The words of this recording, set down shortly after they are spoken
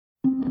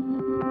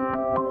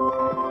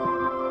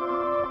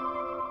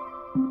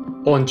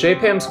On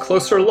JPAM's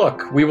Closer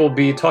Look, we will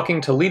be talking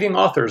to leading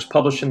authors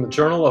published in the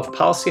Journal of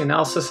Policy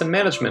Analysis and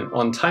Management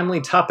on timely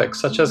topics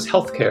such as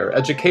healthcare,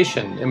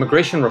 education,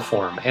 immigration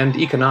reform, and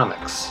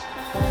economics.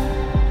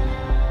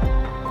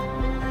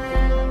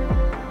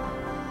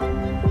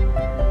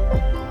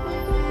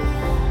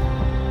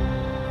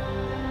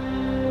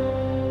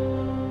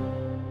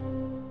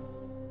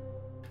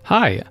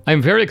 Hi,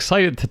 I'm very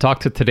excited to talk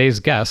to today's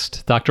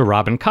guest, Dr.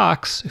 Robin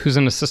Cox, who's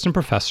an assistant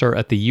professor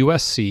at the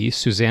USC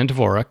Suzanne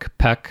Dvorak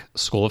Peck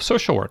School of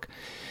Social Work.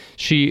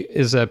 She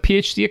is a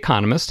PhD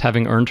economist,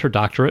 having earned her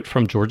doctorate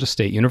from Georgia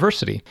State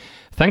University.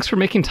 Thanks for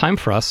making time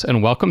for us,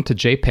 and welcome to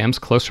JPAM's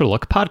Closer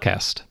Look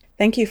podcast.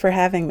 Thank you for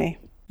having me.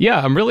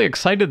 Yeah, I'm really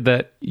excited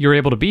that you're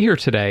able to be here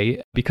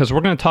today because we're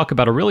going to talk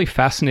about a really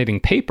fascinating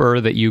paper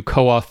that you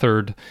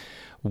co-authored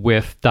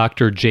with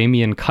Dr.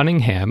 Jamian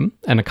Cunningham,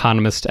 an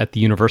economist at the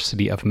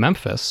University of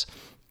Memphis.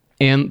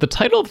 And the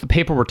title of the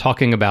paper we're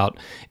talking about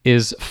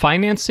is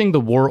Financing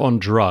the War on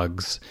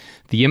Drugs,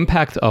 the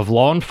Impact of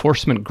Law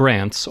Enforcement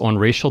Grants on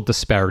Racial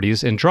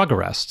Disparities in Drug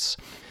Arrests.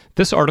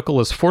 This article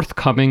is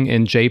forthcoming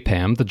in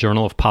JPAM, the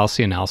Journal of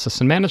Policy Analysis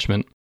and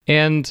Management.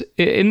 And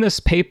in this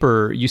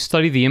paper, you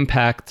study the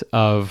impact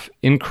of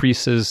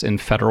increases in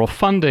federal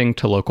funding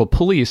to local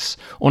police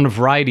on a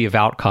variety of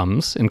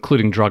outcomes,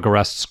 including drug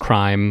arrests,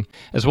 crime,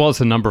 as well as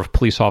the number of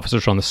police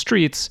officers on the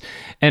streets,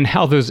 and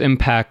how those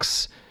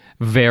impacts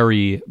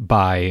vary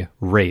by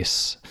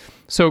race.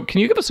 So can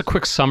you give us a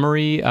quick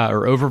summary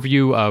or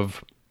overview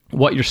of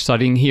what you're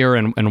studying here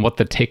and what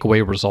the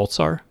takeaway results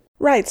are?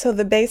 Right. So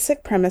the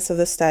basic premise of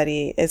the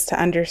study is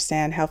to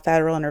understand how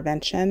federal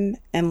intervention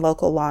and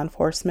local law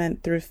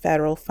enforcement through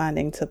federal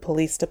funding to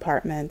police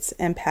departments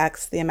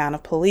impacts the amount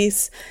of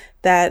police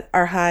that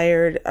are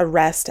hired,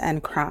 arrest,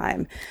 and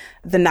crime.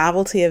 The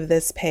novelty of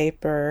this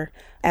paper,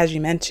 as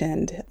you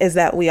mentioned, is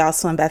that we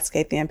also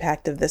investigate the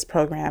impact of this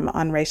program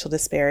on racial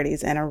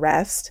disparities in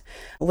arrest,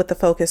 with the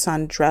focus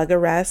on drug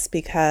arrests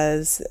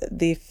because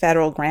the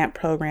federal grant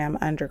program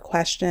under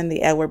question,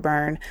 the Edward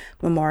Byrne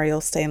Memorial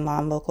State and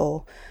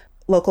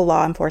Local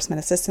Law Enforcement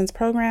Assistance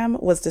Program,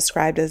 was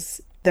described as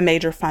the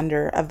major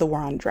funder of the war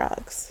on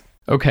drugs.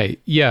 Okay,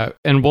 yeah,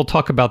 and we'll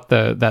talk about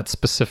that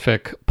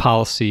specific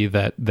policy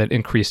that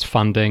increased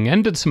funding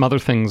and did some other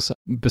things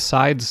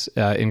besides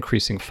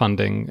increasing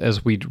funding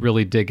as we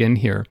really dig in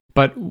here.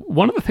 But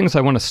one of the things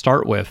I want to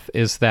start with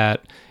is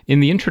that in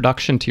the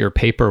introduction to your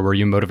paper where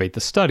you motivate the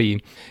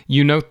study,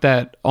 you note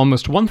that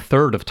almost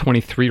 1/3 of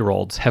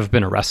 23-year-olds have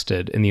been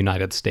arrested in the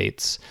United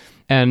States.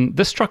 And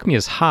this struck me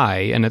as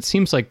high, and it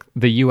seems like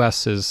the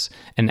U.S. is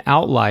an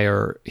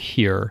outlier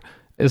here.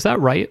 Is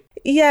that right?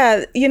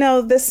 Yeah,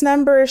 this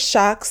number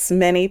shocks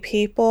many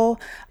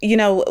people.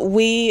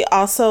 We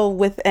also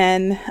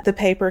within the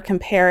paper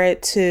compare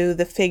it to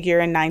the figure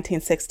in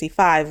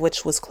 1965,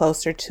 which was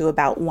closer to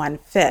about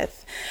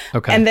 1/5.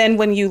 Okay. And then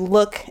when you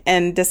look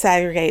and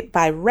disaggregate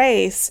by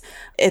race,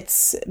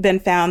 it's been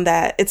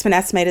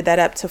estimated that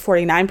up to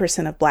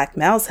 49% of Black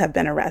males have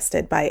been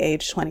arrested by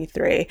age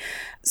 23.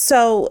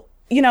 So,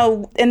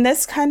 in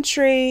this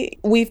country,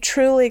 we've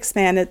truly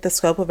expanded the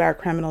scope of our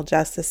criminal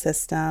justice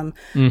system.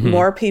 Mm-hmm.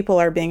 More people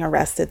are being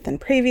arrested than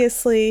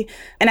previously.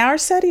 And our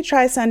study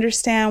tries to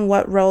understand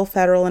what role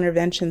federal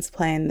interventions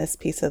play in this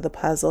piece of the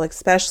puzzle,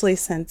 especially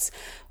since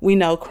we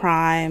know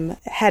crime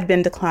had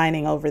been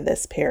declining over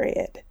this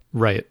period.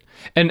 Right.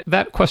 And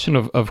that question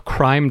of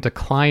crime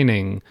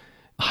declining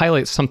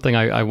highlights something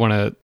I want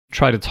to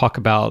try to talk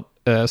about,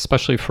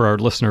 especially for our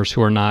listeners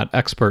who are not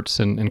experts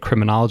in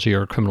criminology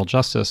or criminal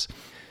justice.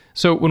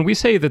 So when we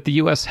say that the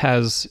U.S.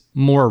 has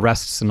more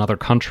arrests than other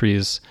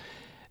countries,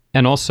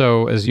 and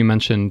also, as you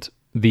mentioned,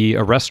 the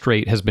arrest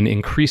rate has been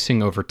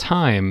increasing over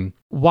time,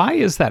 why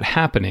is that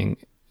happening?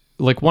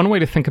 Like, one way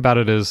to think about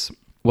it is,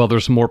 well,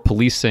 there's more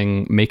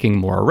policing making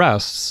more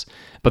arrests,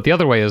 but the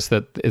other way is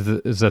that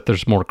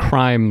there's more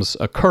crimes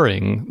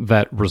occurring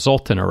that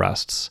result in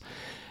arrests.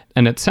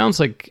 And it sounds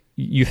like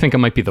you think it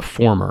might be the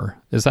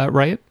former. Is that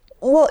right?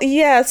 Well,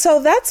 yeah, so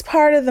that's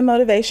part of the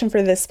motivation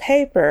for this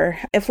paper.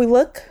 If we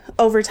look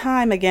over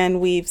time,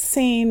 again, we've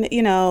seen,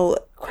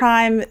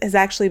 crime has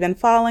actually been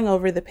falling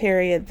over the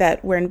period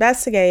that we're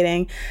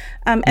investigating.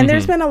 And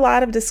there's been a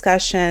lot of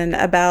discussion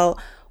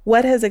about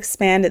what has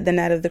expanded the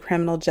net of the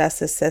criminal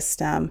justice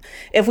system.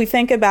 If we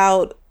think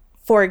about,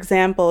 for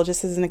example,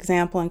 just as an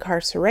example,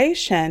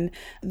 incarceration,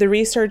 the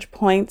research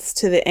points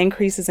to the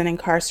increases in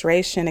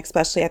incarceration,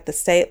 especially at the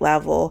state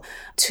level,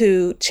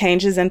 to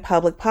changes in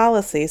public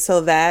policy. So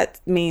that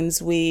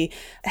means we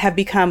have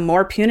become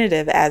more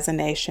punitive as a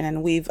nation,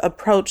 and we've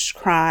approached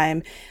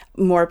crime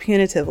more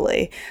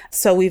punitively.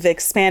 So we've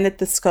expanded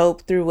the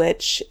scope through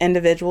which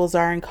individuals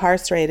are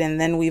incarcerated,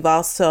 and then we've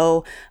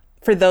also,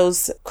 for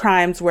those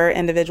crimes where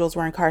individuals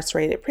were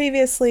incarcerated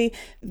previously,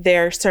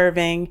 they're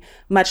serving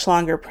much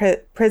longer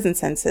prison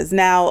sentences.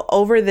 Now,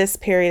 over this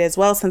period as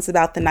well, since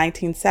about the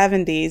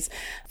 1970s,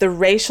 the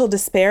racial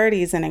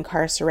disparities in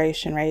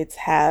incarceration rates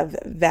have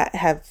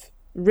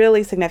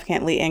really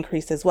significantly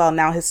increased as well.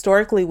 Now,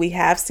 historically, we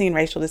have seen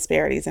racial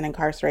disparities in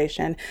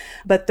incarceration,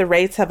 but the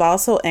rates have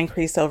also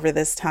increased over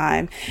this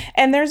time.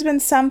 And there's been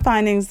some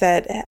findings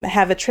that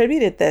have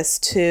attributed this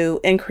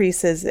to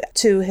increases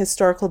to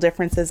historical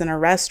differences in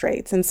arrest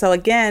rates. And so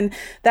again,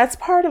 that's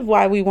part of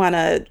why we want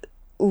to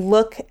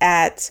look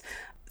at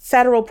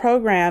federal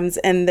programs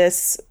in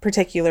this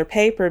particular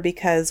paper,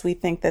 because we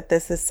think that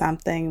this is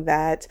something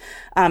that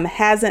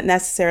hasn't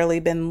necessarily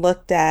been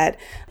looked at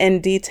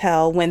in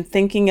detail when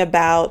thinking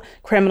about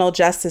criminal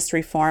justice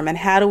reform and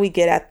how do we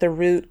get at the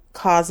root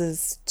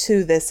causes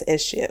to this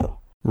issue.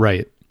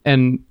 Right.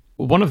 And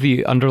one of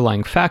the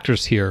underlying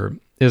factors here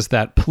is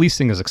that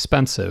policing is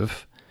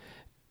expensive,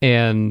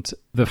 and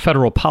the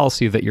federal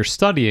policy that you're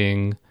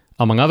studying,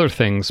 among other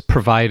things,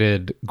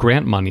 provided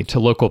grant money to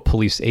local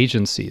police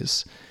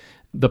agencies.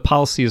 The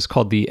policy is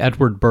called the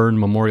Edward Byrne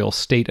Memorial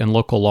State and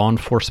Local Law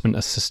Enforcement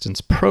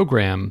Assistance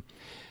Program.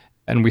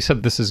 And we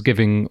said this is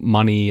giving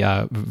money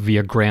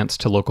via grants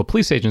to local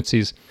police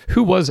agencies.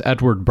 Who was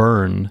Edward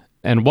Byrne,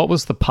 and what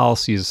was the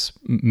policy's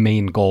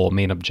main goal,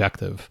 main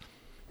objective?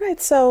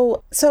 Right.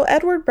 So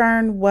Edward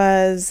Byrne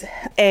was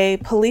a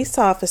police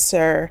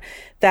officer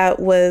that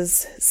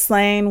was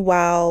slain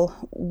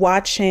while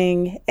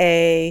watching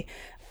a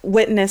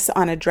witness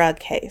on a drug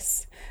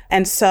case.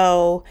 And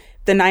so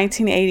the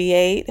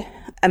 1988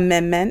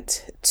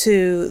 amendment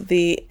to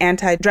the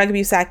Anti-Drug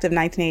Abuse Act of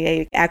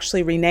 1988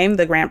 actually renamed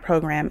the grant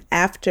program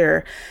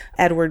after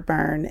Edward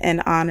Byrne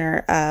in honor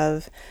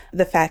of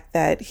the fact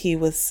that he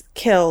was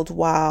killed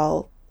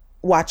while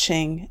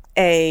watching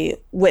a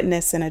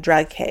witness in a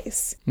drug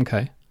case.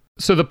 Okay.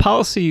 So the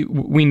policy,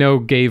 we know,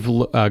 gave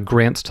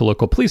grants to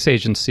local police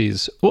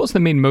agencies. What was the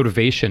main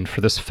motivation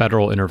for this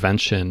federal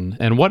intervention?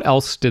 And what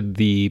else did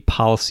the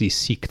policy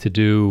seek to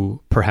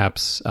do,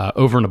 perhaps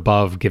over and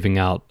above giving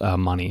out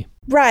money?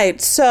 Right.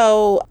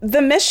 So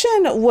the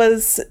mission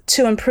was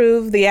to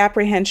improve the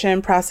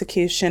apprehension,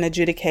 prosecution,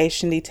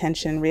 adjudication,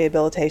 detention,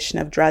 rehabilitation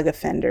of drug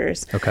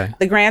offenders. Okay.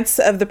 The grants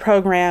of the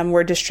program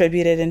were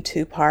distributed in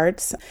two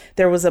parts.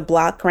 There was a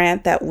block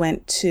grant that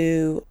went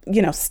to,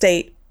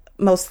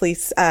 mostly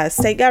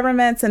state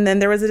governments. And then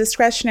there was a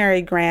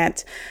discretionary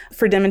grant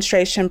for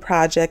demonstration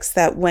projects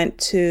that went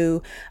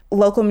to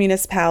local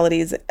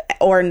municipalities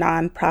or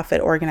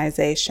nonprofit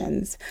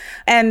organizations.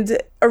 And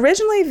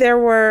originally there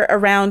were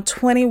around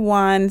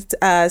 21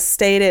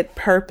 stated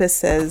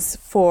purposes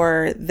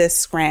for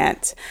this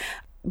grant.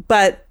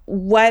 But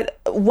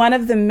one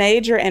of the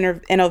major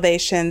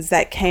innovations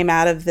that came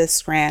out of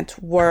this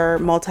grant were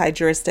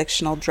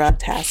multi-jurisdictional drug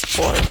task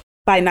force.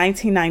 By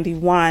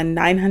 1991,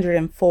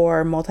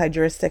 904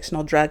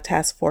 multi-jurisdictional drug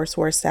task force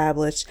were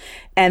established,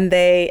 and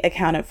they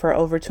accounted for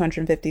over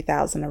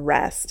 250,000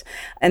 arrests.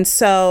 And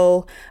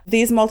so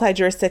these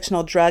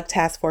multi-jurisdictional drug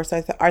task force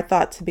are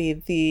thought to be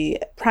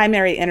the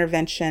primary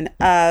intervention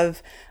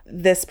of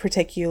this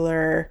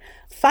particular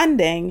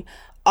funding,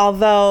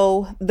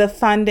 although the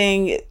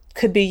funding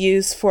could be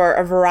used for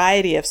a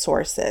variety of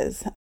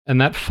sources. And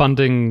that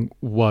funding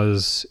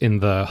was in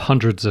the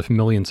hundreds of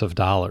millions of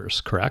dollars,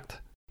 correct?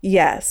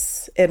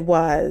 Yes, it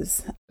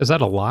was. Is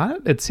that a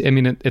lot?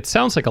 It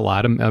sounds like a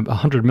lot.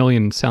 100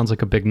 million sounds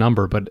like a big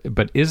number,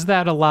 but is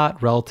that a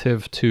lot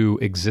relative to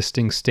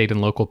existing state and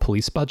local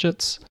police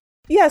budgets?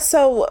 Yeah,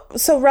 so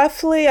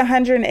roughly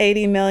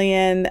 180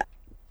 million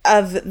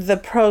of the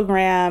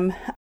program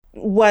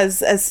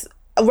was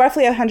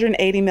roughly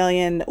 180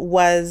 million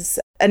was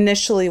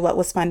initially what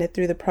was funded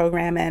through the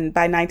program, and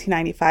by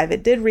 1995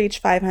 it did reach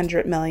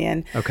 500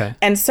 million. Okay.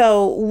 And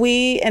so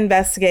we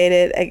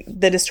investigated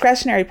the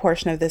discretionary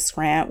portion of this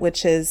grant,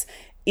 which is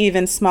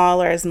even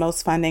smaller as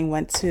most funding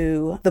went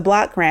to the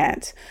block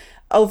grant.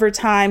 Over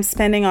time,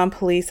 spending on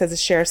police as a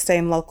share of state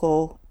and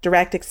local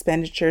direct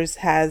expenditures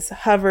has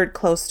hovered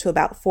close to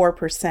about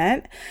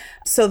 4%.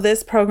 So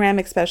this program,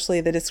 especially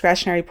the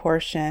discretionary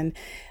portion,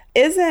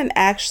 isn't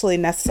actually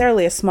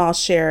necessarily a small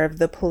share of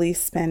the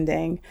police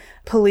spending.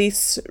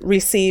 Police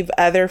receive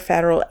other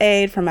federal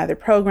aid from other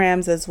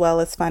programs, as well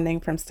as funding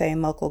from state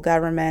and local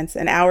governments.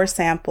 In our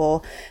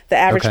sample, the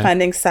average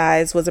funding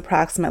size was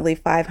approximately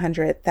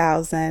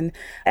 $500,000,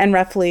 and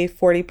roughly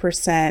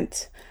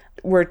 40%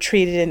 were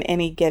treated in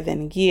any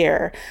given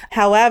year.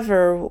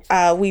 However,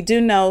 we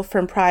do know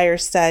from prior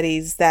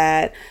studies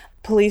that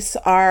police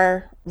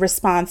are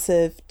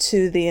responsive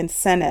to the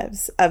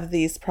incentives of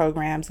these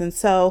programs. And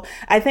so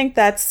I think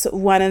that's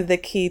one of the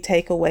key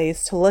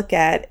takeaways to look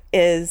at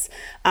is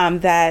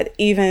that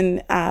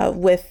even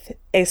with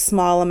a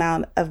small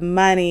amount of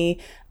money,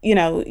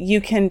 you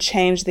can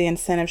change the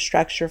incentive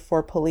structure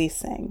for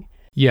policing.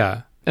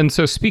 Yeah. And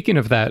so speaking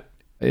of that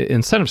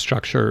incentive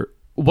structure,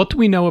 what do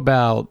we know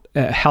about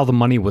how the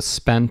money was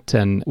spent,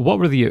 and what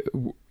were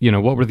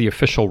the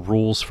official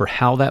rules for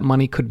how that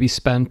money could be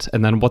spent?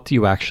 And then what do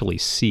you actually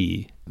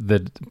see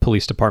the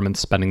police department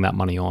spending that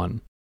money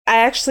on? I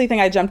actually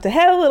think I jumped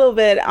ahead a little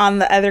bit on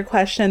the other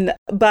question,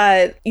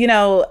 but,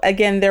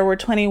 again, there were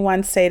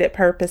 21 stated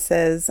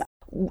purposes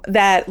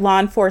that law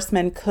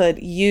enforcement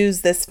could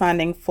use this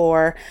funding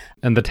for.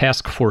 And the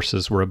task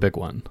forces were a big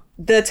one.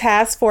 the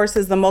task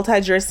forces, the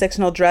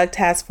multi-jurisdictional drug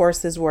task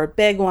forces were a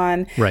big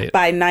one. Right.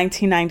 By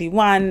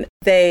 1991,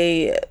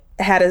 they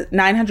had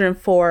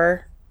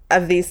 904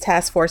 of these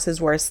task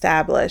forces were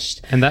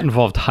established. And that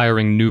involved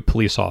hiring new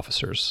police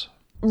officers.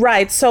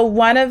 Right. So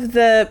one of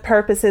the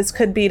purposes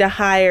could be to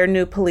hire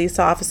new police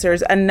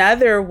officers.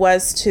 Another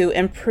was to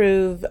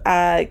improve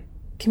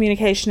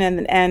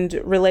communication and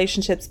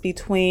relationships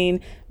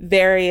between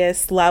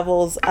various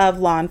levels of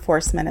law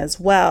enforcement as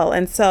well.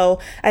 And so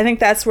I think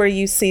that's where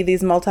you see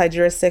these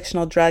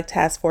multi-jurisdictional drug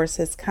task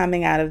forces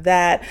coming out of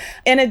that.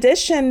 In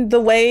addition,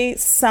 the way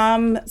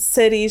some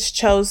cities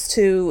chose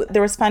to,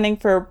 there was funding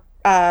for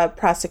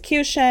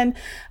prosecution,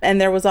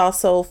 and there was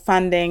also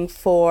funding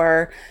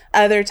for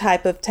other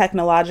type of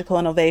technological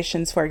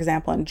innovations, for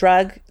example, in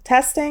drug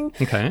testing.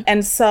 Okay.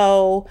 And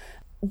so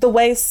the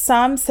way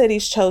some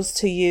cities chose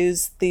to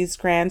use these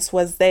grants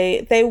was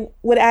they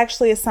would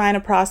actually assign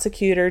a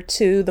prosecutor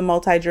to the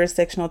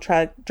multi-jurisdictional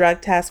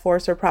drug task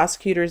force, or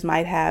prosecutors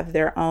might have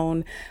their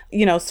own,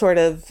 sort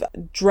of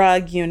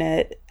drug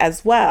unit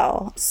as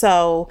well.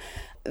 So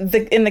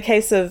in the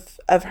case of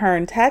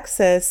Hearne,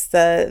 Texas,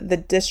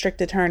 the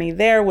district attorney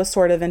there was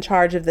sort of in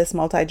charge of this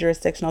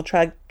multi-jurisdictional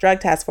drug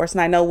task force.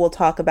 And I know we'll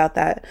talk about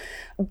that.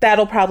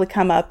 That'll probably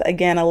come up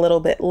again a little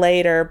bit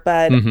later.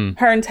 But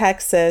Hearne,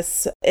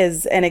 Texas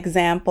is an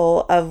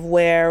example of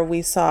where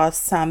we saw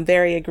some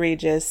very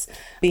egregious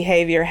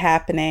behavior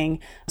happening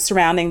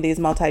surrounding these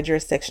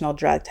multi-jurisdictional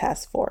drug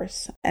task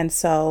force. And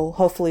so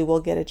hopefully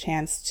we'll get a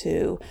chance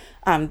to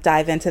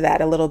dive into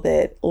that a little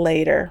bit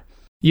later.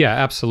 Yeah,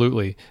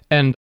 absolutely.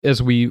 And as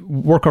we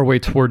work our way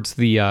towards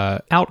the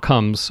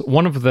outcomes,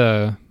 one of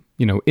the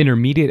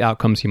intermediate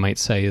outcomes, you might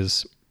say,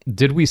 is,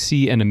 did we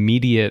see an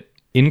immediate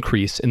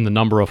increase in the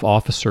number of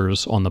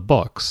officers on the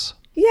books?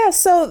 Yeah,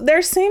 so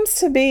there seems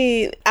to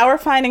be, our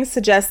findings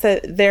suggest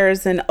that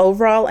there's an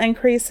overall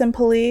increase in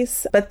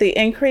police, but the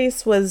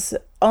increase was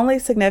only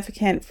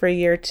significant for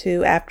year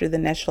 2 after the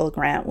initial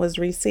grant was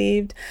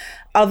received.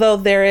 Although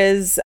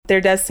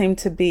there does seem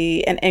to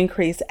be an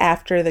increase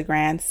after the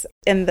grants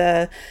in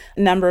the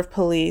number of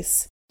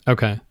police.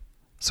 Okay.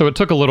 So it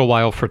took a little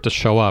while for it to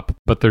show up,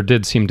 but there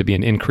did seem to be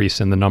an increase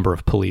in the number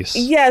of police.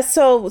 Yeah,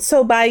 so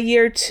by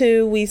year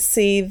 2, we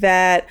see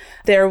that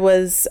there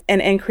was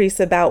an increase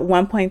about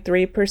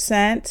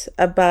 1.3%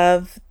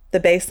 above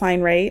the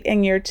baseline rate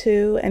in year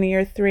 2 and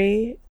year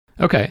 3.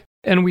 Okay.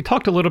 And we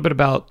talked a little bit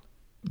about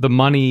the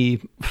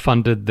money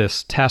funded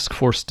this task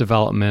force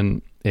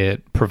development.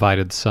 It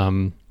provided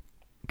some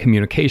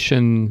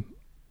communication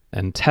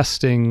and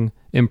testing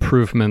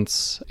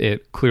improvements.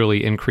 It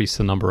clearly increased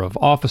the number of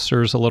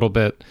officers a little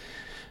bit.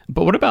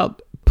 But what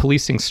about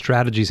policing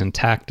strategies and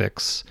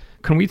tactics?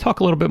 Can we talk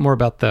a little bit more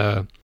about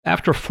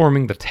after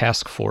forming the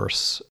task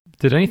force,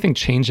 did anything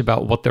change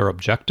about what their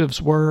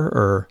objectives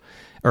were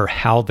or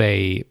how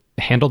they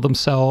handled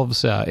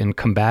themselves in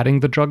combating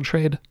the drug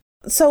trade?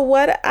 So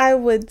what I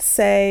would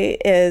say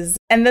is,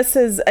 and this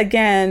is,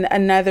 again,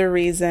 another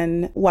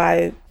reason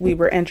why we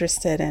were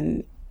interested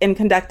in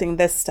conducting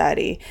this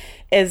study,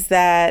 is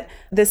that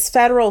this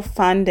federal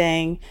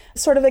funding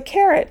is sort of a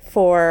carrot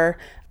for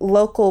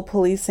local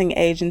policing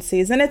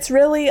agencies. And it's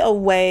really a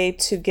way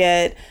to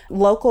get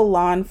local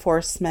law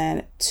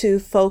enforcement to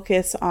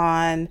focus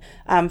on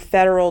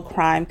federal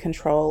crime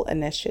control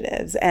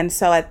initiatives. And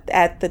so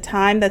at the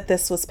time that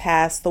this was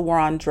passed, the war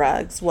on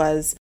drugs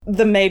was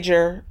the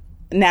major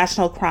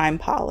national crime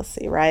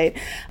policy, right?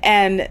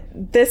 And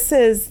this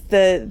is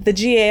the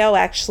GAO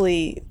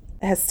actually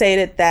has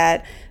stated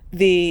that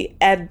the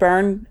Ed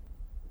Byrne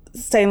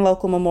State and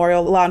Local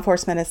Memorial Law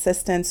Enforcement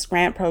Assistance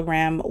Grant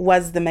Program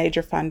was the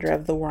major funder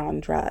of the war on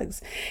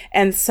drugs.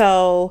 And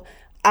so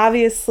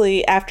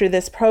obviously after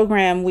this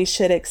program, we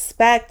should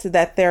expect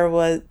that there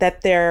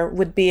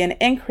would be an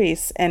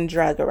increase in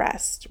drug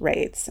arrest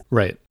rates.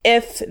 Right.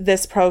 If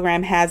this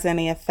program has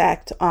any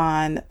effect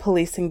on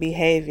policing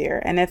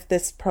behavior, and if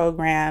this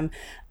program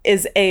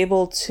is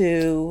able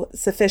to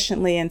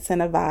sufficiently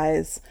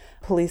incentivize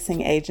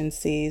policing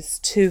agencies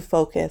to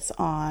focus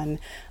on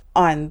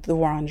the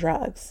war on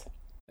drugs.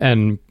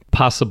 And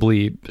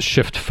possibly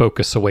shift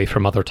focus away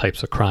from other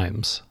types of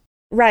crimes.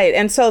 Right.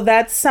 And so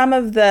that's some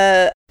of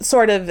the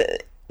sort of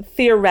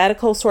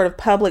theoretical sort of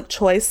public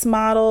choice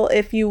model,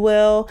 if you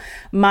will,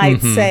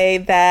 might say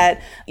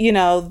that,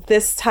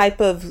 this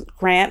type of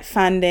grant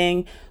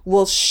funding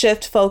will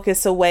shift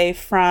focus away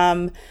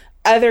from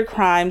other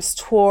crimes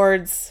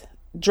towards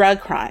drug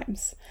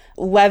crimes.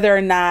 Whether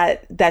or not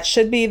that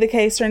should be the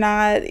case or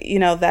not,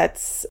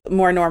 that's a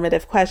more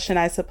normative question,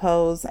 I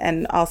suppose,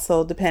 and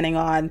also depending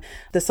on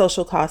the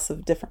social costs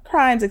of different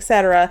crimes, et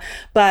cetera.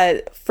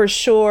 But for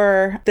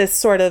sure, this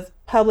sort of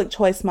public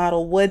choice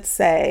model would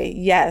say,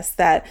 yes,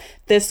 that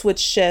this would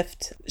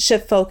shift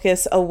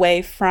focus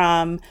away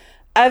from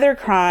other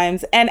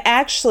crimes. And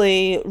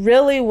actually,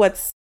 really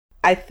what's,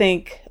 I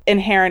think,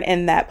 inherent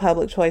in that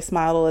public choice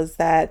model is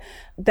that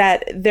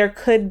there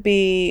could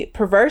be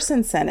perverse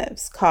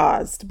incentives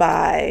caused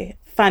by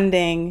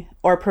funding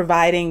or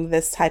providing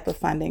this type of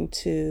funding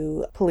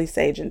to police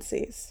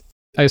agencies.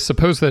 I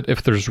suppose that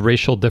if there's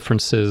racial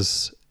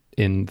differences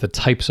in the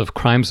types of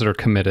crimes that are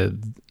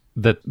committed,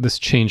 that this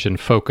change in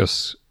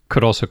focus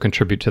could also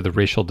contribute to the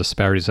racial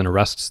disparities in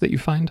arrests that you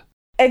find?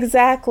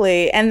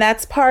 Exactly. And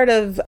that's part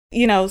of,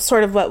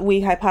 sort of what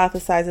we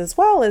hypothesize as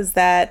well, is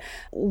that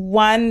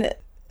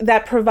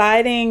that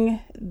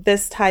providing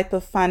this type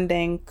of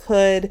funding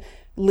could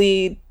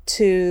lead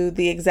to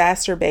the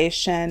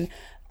exacerbation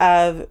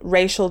of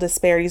racial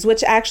disparities,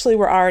 which actually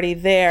were already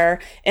there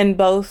in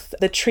both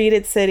the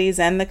treated cities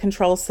and the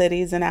control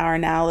cities in our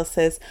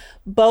analysis.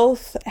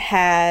 Both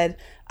had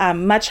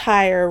much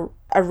higher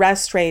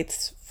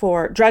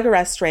drug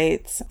arrest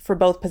rates for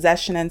both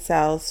possession and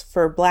sales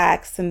for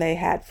Blacks than they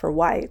had for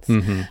whites.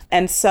 Mm-hmm.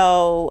 And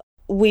so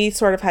we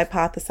sort of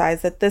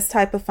hypothesize that this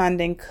type of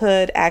funding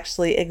could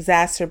actually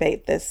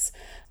exacerbate this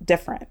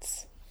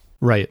difference.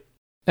 Right.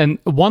 And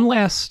one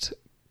last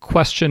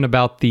question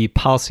about the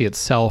policy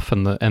itself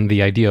and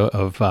the idea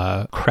of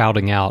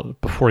crowding out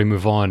before we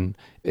move on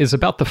is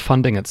about the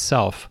funding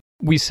itself.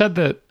 We said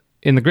that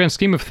in the grand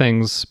scheme of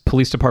things,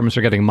 police departments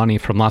are getting money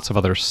from lots of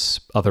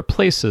other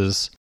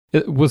places.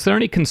 Was there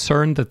any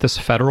concern that this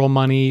federal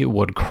money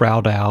would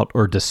crowd out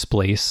or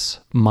displace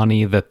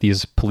money that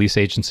these police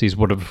agencies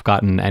would have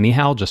gotten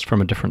anyhow, just from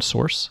a different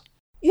source?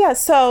 Yeah,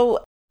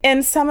 so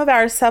in some of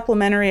our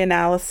supplementary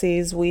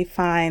analyses, we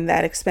find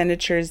that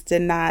expenditures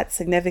did not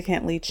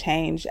significantly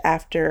change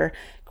after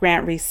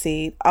grant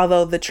receipt,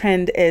 although the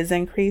trend is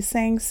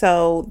increasing.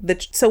 So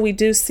we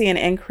do see an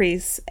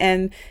increase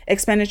in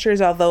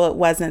expenditures, although it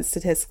wasn't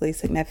statistically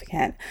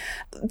significant.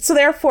 So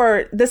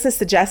therefore, this is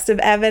suggestive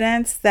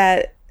evidence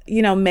that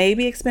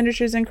maybe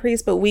expenditures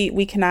increase, but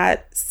we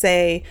cannot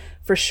say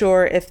for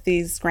sure if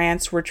these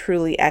grants were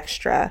truly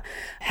extra.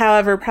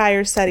 However,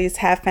 prior studies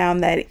have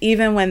found that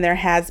even when there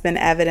has been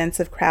evidence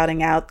of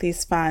crowding out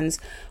these funds,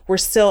 we're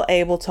still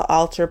able to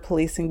alter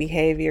policing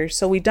behavior.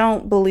 So we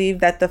don't believe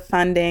that the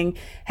funding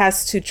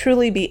has to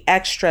truly be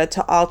extra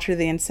to alter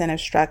the incentive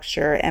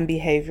structure and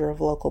behavior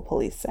of local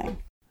policing.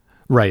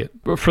 Right.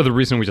 For the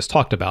reason we just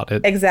talked about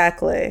it.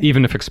 Exactly.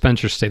 Even if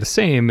expenditures stay the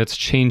same, it's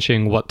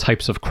changing what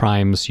types of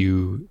crimes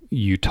you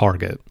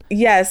target.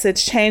 Yes,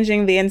 it's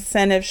changing the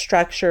incentive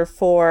structure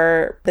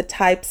for the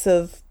types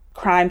of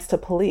crimes to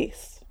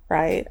police,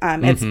 right?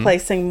 It's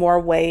placing more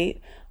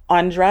weight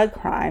on drug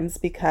crimes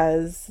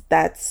because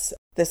this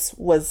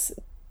was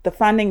the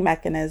funding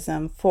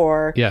mechanism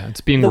for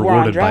it's being the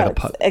rewarded war on by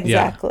drugs.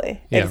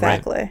 Exactly.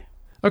 Exactly. Right.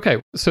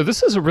 Okay, so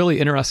this is a really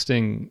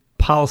interesting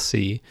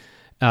policy.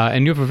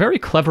 And you have a very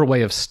clever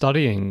way of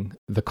studying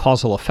the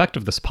causal effect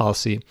of this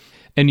policy.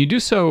 And you do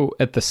so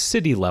at the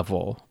city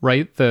level,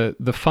 right?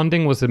 The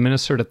funding was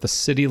administered at the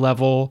city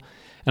level.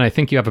 And I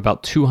think you have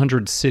about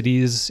 200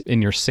 cities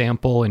in your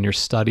sample, in your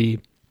study.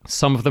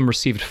 Some of them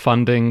received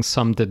funding,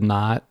 some did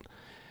not.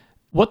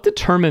 What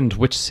determined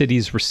which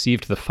cities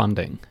received the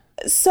funding?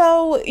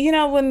 So,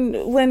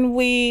 when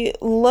we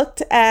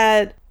looked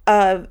at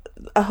a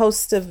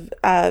host of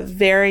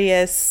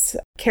various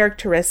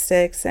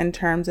characteristics in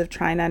terms of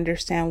trying to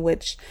understand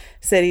which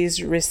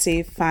cities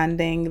receive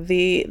funding.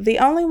 The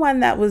only one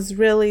that was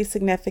really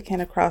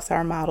significant across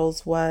our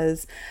models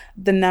was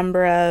the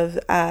number of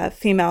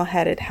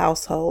female-headed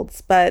households,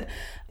 but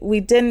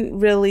we didn't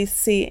really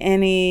see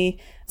any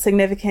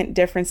significant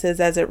differences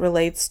as it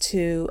relates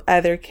to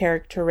other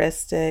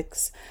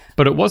characteristics.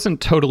 But it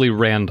wasn't totally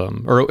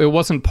random, or it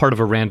wasn't part of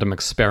a random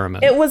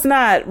experiment. It was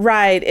not,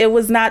 right. It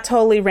was not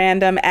totally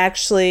random.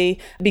 Actually,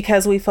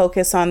 because we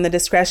focus on the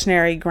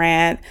discretionary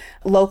grant,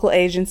 local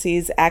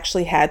agencies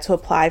actually had to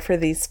apply for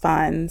these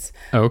funds.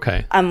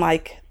 Okay.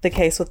 Unlike the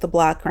case with the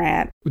block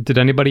grant. Did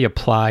anybody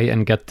apply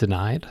and get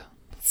denied?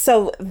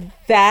 So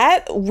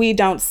that we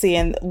don't see,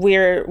 and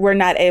we're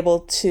not able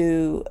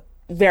to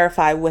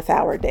verify with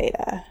our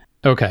data.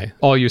 Okay.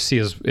 All you see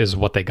is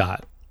what they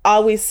got.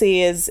 All we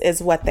see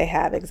is what they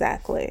have,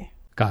 exactly.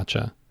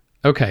 Gotcha.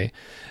 Okay.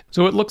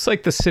 So it looks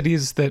like the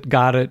cities that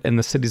got it and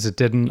the cities that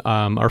didn't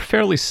are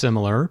fairly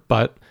similar,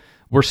 but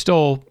we're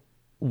still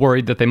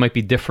worried that they might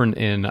be different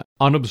in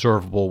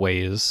unobservable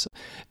ways.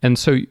 And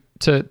so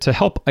to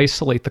help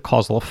isolate the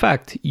causal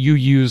effect, you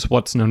use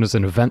what's known as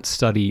an event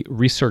study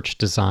research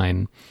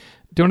design.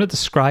 Do you want to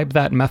describe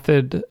that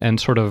method and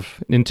sort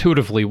of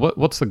intuitively,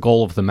 what's the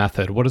goal of the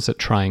method? What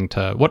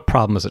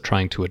problem is it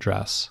trying to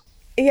address?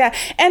 Yeah.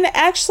 And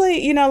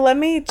actually, let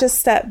me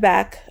just step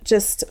back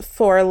just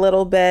for a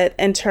little bit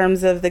in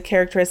terms of the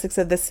characteristics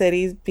of the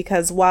cities,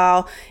 because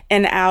while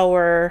in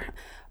our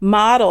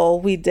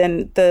model,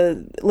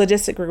 the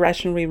logistic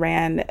regression we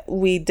ran,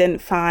 we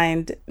didn't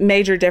find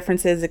major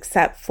differences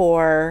except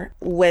for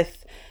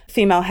with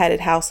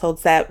female-headed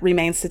households that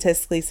remain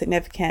statistically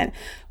significant.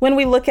 When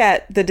we look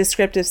at the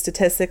descriptive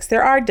statistics,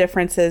 there are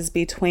differences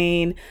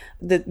between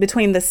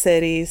the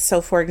cities.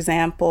 So, for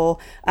example,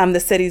 the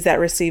cities that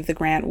received the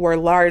grant were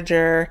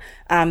larger.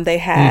 They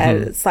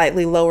had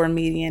slightly lower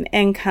median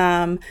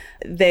income.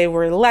 They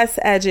were less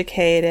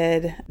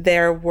educated. They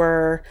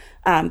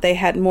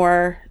had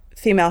more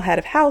female head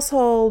of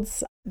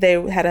households. They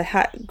had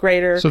a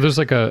greater... So there's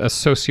like a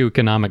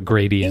socioeconomic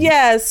gradient.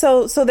 Yeah,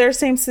 so there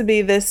seems to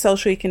be this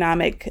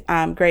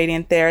socioeconomic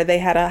gradient there. They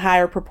had a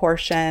higher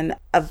proportion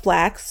of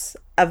Blacks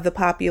of the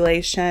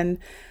population.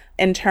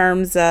 In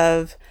terms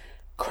of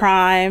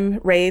crime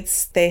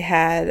rates, they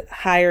had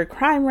higher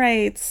crime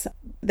rates.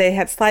 They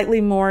had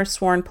slightly more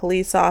sworn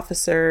police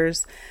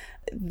officers.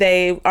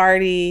 They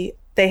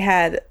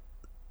had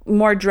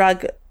more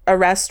drug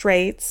arrest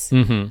rates,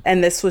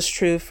 and this was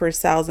true for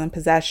sales and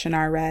possession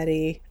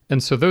already.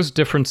 And so those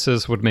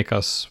differences would make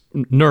us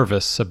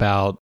nervous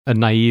about a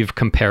naive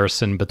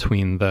comparison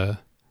between the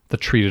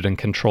treated and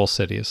control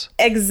cities.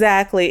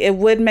 Exactly. It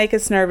would make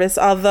us nervous,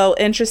 although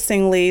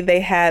interestingly,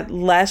 they had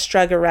less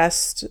drug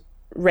arrest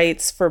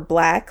rates for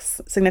Blacks,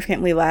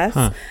 significantly less.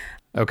 Huh.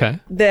 Okay.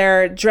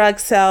 Their drug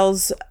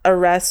sales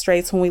arrest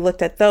rates, when we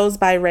looked at those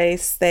by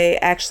race, they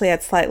actually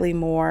had slightly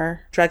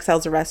more drug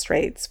sales arrest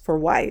rates for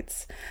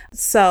whites.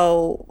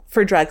 So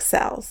for drug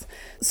sales.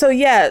 So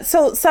yeah,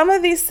 so some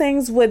of these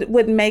things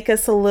would make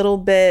us a little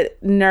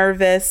bit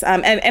nervous.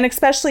 And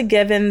especially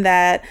given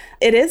that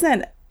it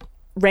isn't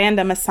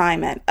random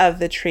assignment of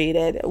the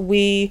treated,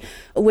 we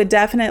would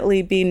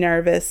definitely be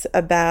nervous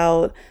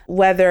about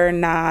whether or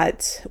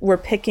not we're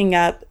picking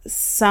up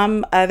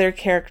some other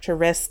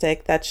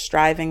characteristic that's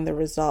driving the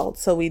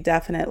results. So we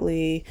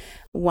definitely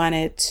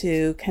wanted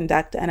to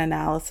conduct an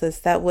analysis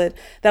that would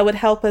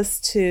help us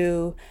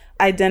to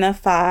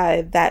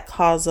identify that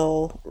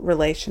causal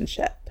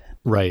relationship.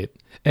 Right.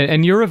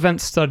 And your event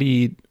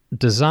study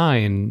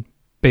design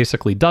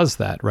basically does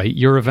that, right?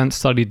 Your event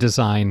study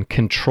design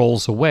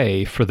controls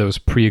away for those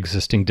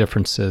pre-existing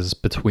differences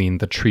between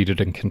the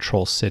treated and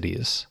control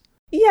cities.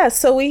 Yeah,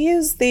 so we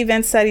use the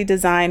event study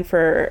design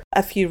for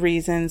a few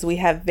reasons. We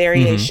have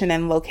variation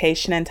in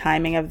location and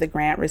timing of the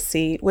grant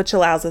receipt, which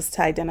allows us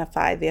to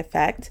identify the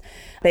effect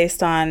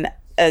based on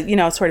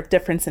sort of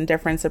difference in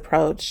difference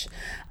approach.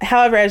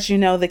 However, as you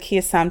know, the key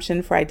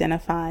assumption for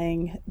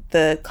identifying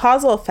the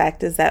causal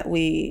effect is that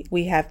we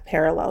have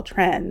parallel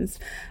trends.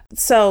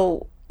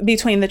 So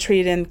between the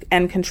treated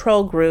and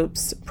control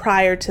groups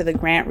prior to the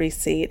grant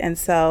receipt. And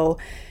so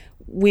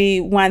we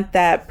want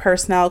that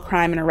personnel,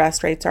 crime, and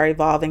arrest rates are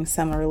evolving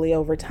similarly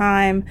over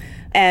time.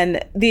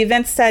 And the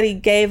event study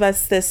gave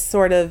us this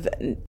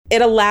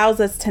it allows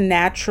us to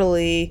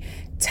naturally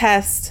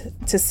test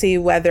to see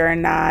whether or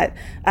not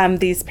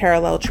these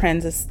parallel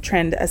trend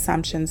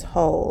assumptions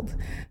hold.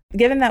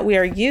 Given that we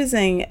are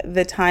using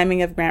the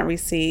timing of grant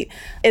receipt,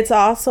 it's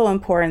also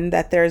important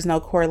that there is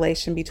no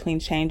correlation between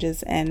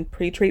changes in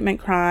pretreatment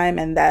crime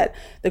and that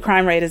the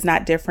crime rate is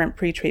not different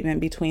pretreatment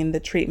between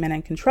the treatment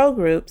and control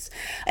groups.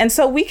 And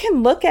so we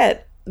can look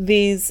at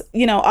these,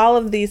 all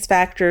of these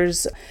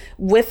factors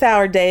with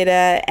our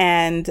data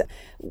and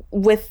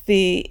with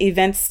the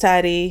event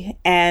study,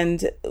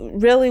 and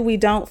really we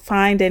don't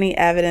find any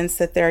evidence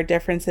that there are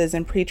differences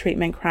in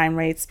pretreatment crime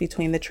rates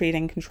between the treated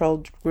and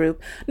controlled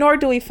group, nor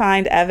do we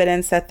find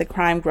evidence that the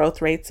crime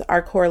growth rates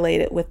are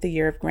correlated with the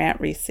year of grant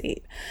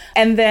receipt.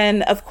 And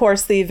then, of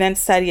course, the event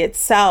study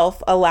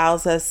itself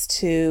allows us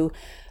to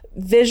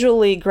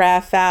visually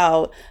graph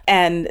out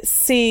and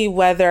see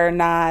whether or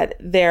not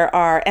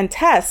and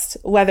test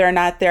whether or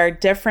not there are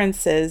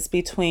differences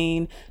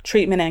between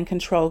treatment and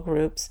control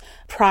groups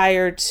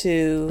prior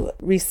to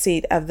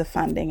receipt of the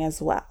funding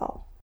as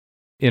well.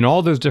 In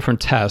all those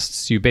different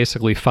tests, you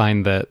basically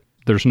find that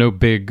there's no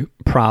big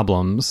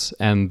problems,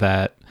 and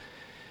that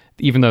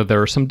even though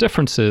there are some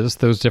differences,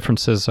 those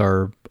differences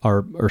are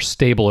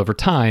stable over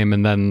time,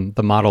 and then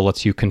the model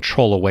lets you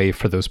control away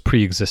for those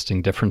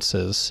pre-existing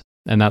differences.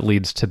 And that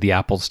leads to the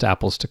apples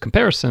to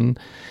comparison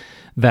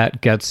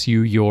that gets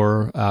you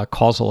your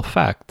causal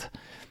effect.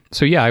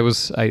 So yeah,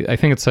 I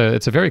think it's a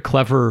very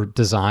clever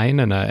design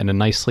and a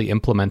nicely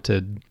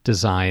implemented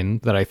design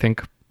that I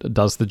think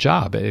does the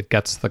job. It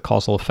gets the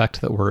causal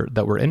effect that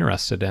we're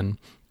interested in.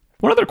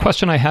 One other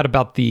question I had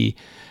about the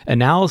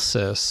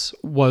analysis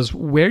was,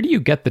 where do you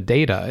get the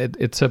data?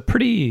 It's a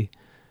pretty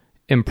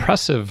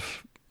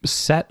impressive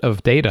set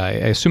of data. I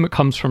assume it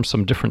comes from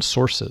some different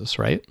sources,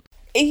 right?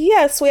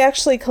 Yes, we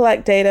actually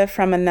collect data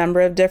from a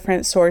number of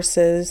different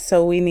sources.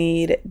 So we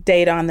need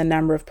data on the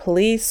number of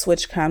police,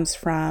 which comes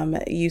from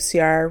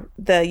UCR,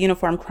 the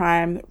Uniform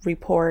Crime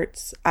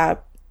Reports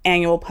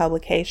annual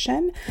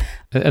publication.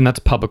 And that's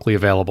publicly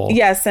available.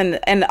 Yes,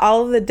 and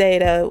all of the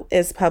data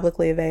is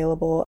publicly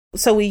available.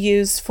 So we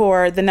use,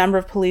 for the number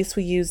of police,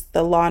 we use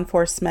the law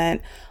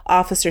enforcement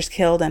officers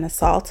killed and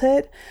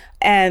assaulted,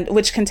 and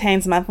which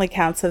contains monthly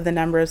counts of the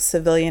number of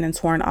civilian and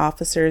sworn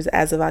officers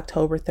as of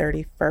October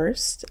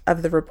 31st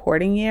of the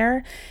reporting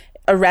year.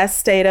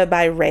 Arrest data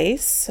by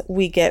race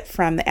we get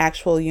from the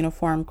actual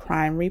Uniform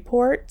Crime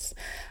Reports.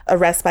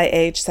 Arrest by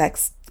age,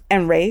 sex,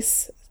 and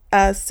race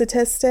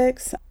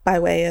statistics by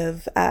way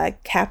of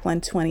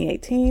Kaplan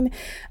 2018.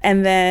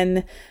 And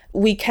then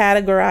we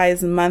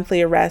categorize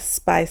monthly arrests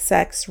by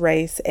sex,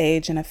 race,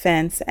 age, and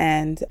offense,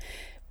 and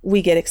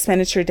we get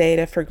expenditure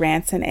data for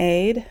grants and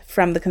aid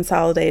from the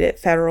Consolidated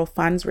Federal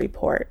Funds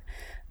Report.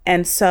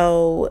 And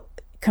so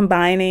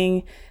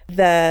combining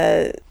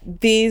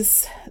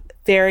these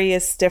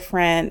various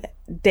different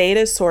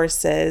data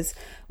sources,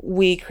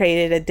 we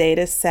created a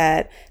data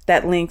set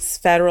that links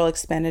federal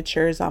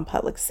expenditures on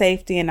public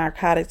safety and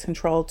narcotics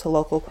control to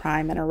local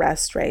crime and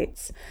arrest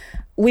rates.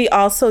 We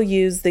also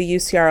use the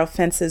UCR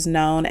offenses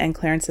known and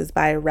clearances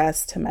by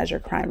arrest to measure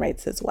crime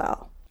rates as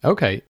well.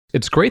 Okay.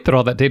 It's great that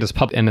all that data is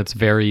public, and it's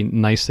very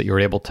nice that you're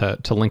able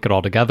to link it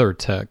all together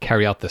to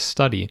carry out this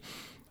study.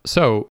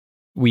 So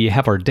we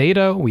have our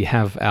data, we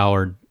have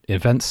our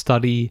event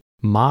study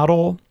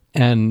model,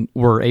 and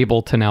we're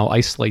able to now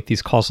isolate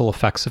these causal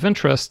effects of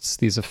interests,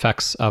 these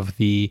effects of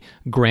the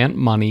grant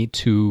money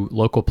to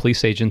local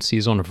police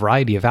agencies on a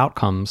variety of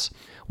outcomes.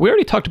 We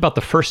already talked about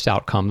the first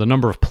outcome, the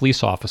number of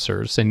police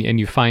officers, and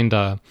you find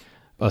a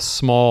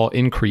small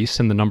increase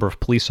in the number of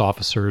police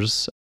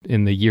officers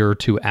in the year or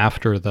two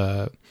after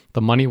the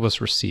money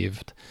was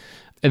received.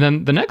 And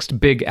then the next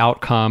big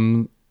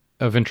outcome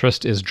of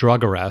interest is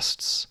drug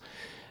arrests.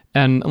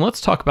 And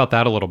let's talk about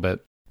that a little bit.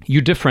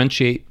 You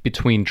differentiate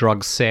between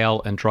drug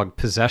sale and drug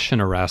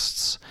possession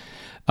arrests.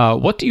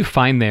 What do you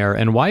find there,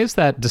 and why is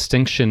that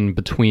distinction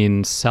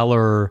between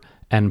seller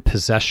and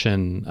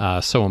possession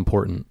so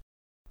important?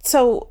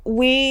 So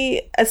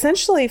we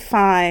essentially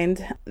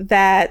find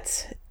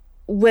that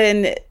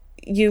when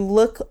you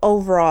look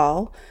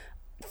overall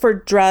for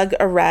drug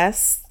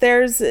arrests,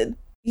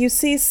 you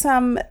see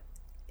some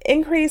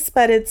increase,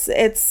 but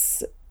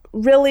it's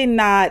really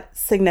not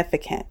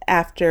significant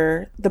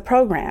after the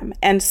program.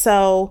 And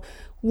so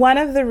one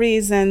of the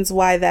reasons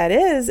why that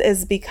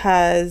is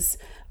because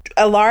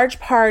a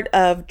large part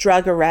of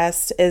drug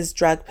arrest is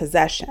drug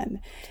possession.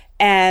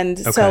 And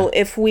so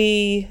if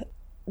we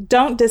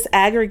don't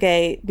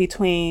disaggregate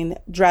between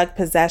drug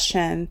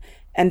possession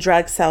and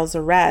drug sales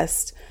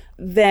arrest,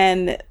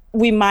 then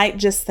we might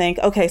just think,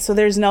 okay, so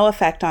there's no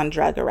effect on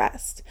drug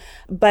arrest.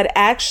 But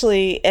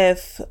actually,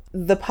 if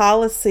the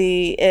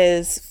policy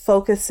is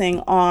focusing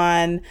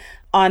on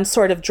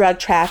sort of drug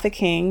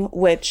trafficking,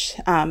 which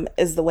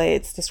is the way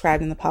it's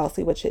described in the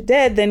policy, which it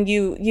did, then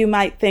you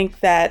might think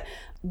that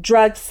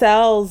drug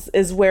sales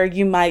is where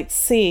you might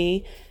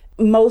see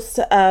most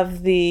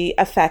of the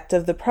effect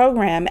of the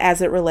program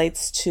as it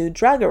relates to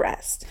drug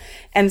arrest.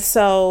 And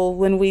so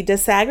when we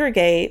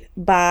disaggregate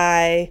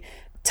by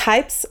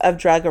types of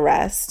drug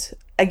arrest,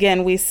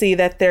 again, we see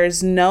that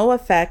there's no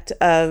effect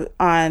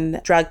on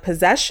drug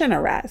possession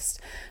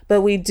arrest,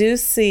 but we do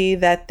see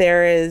that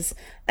there is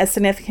a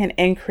significant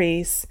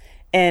increase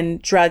in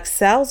drug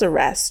sales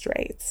arrest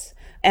rates.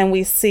 And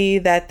we see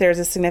that there's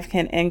a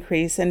significant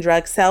increase in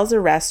drug sales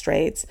arrest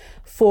rates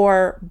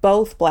for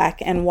both Black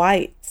and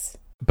whites.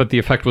 But the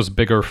effect was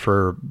bigger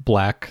for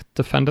Black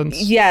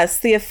defendants? Yes,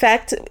 the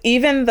effect,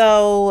 even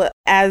though,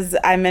 as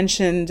I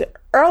mentioned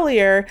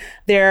earlier,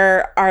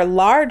 there are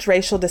large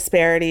racial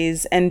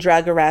disparities in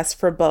drug arrests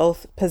for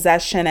both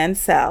possession and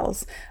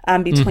sales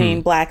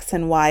between Blacks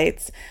and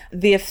whites,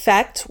 the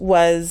effect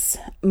was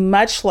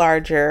much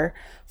larger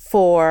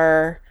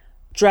for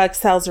drug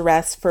sales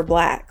arrests for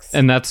Blacks.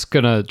 And that's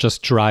going to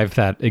just drive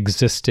that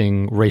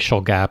existing racial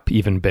gap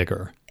even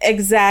bigger.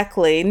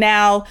 Exactly.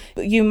 Now,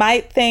 you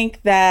might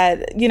think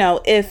that,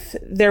 if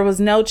there was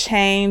no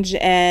change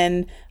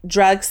in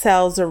drug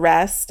sales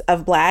arrest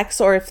of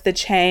Blacks, or if the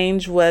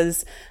change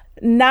was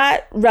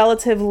not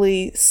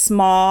relatively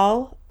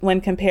small when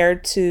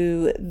compared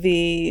to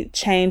the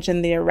change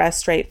in the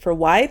arrest rate for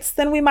whites,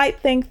 then we might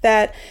think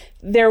that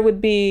there would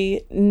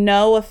be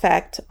no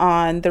effect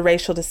on the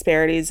racial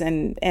disparities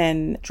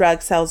in drug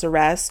sales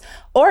arrests,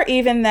 or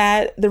even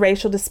that the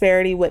racial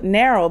disparity would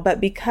narrow. But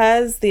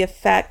because the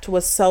effect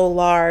was so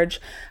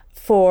large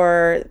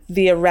for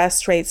the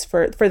arrest rates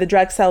for the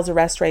drug sales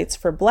arrest rates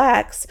for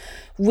Blacks,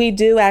 we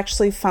do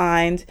actually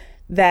find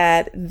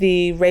that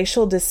the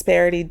racial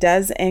disparity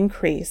does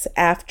increase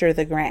after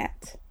the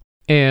grant.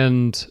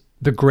 And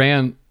the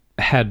grant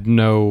had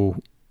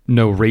no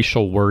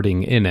racial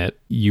wording in it.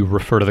 You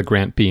refer to the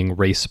grant being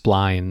race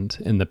blind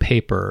in the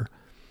paper.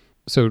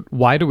 So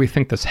why do we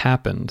think this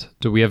happened?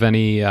 Do we have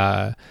any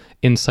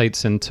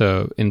insights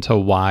into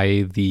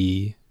why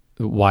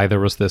there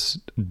was this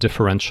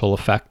differential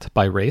effect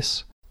by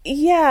race?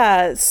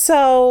 Yeah.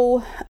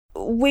 So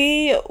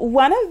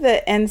one of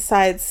the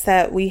insights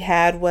that we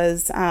had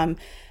was,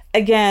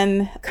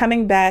 again,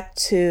 coming back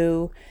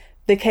to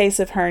the case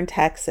of Hearne,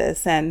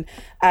 Texas. And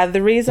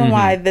the reason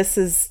why this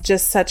is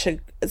just such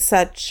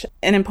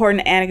an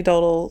important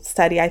anecdotal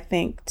study, I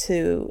think,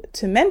 to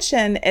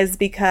mention is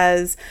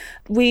because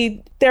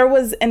there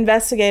was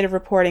investigative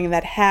reporting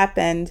that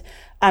happened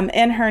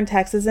in Hearne,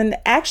 Texas, and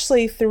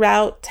actually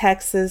throughout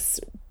Texas,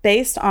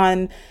 based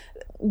on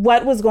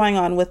what was going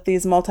on with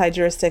these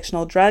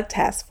multi-jurisdictional drug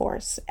task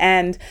force.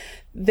 And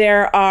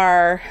there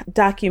are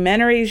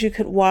documentaries you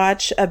could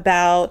watch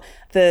about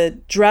the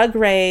drug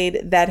raid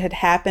that had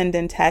happened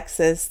in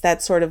Texas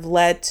that sort of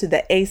led to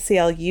the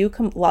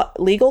ACLU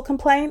legal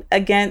complaint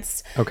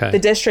against the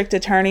district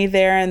attorney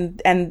there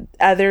and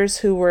others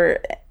who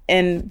were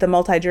in the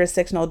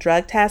multi-jurisdictional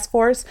drug task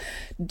force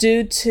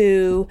due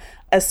to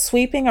a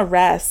sweeping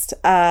arrest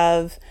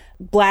of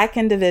Black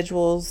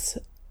individuals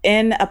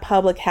in a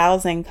public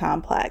housing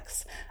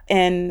complex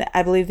in,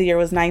 I believe the year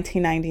was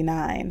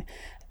 1999.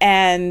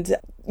 And,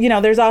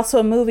 there's also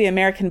a movie,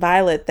 American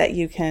Violet, that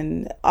you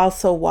can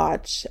also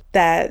watch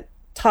that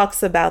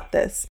talks about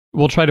this.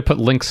 We'll try to put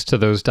links to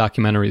those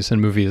documentaries and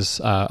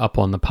movies up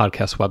on the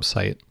podcast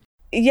website.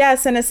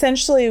 Yes, and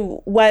essentially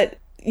what,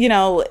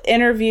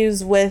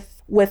 interviews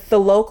with the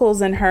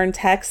locals in Hearne,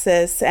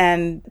 Texas,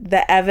 and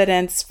the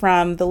evidence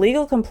from the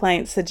legal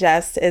complaint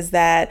suggests is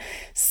that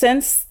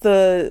since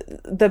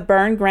the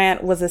Byrne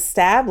Grant was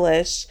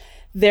established,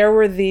 there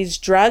were these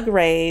drug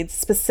raids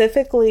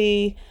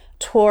specifically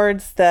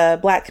towards the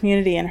Black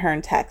community in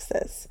Hearne,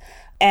 Texas.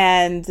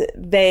 And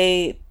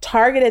they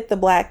targeted the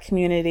Black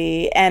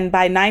community. And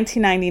by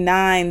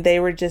 1999, they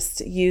were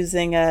just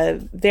using a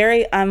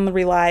very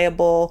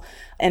unreliable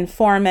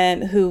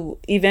informant who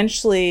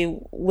eventually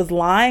was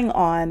lying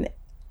on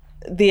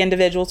the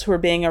individuals who were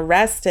being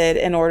arrested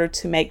in order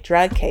to make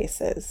drug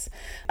cases.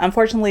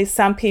 Unfortunately,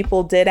 some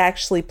people did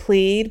actually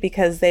plead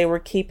because they were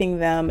keeping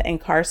them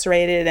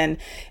incarcerated, and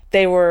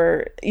they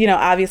were,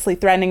 obviously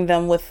threatening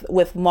them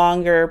with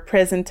longer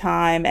prison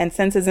time and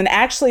sentences. And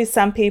actually,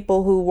 some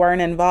people who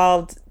weren't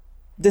involved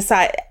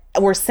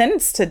were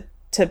sentenced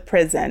to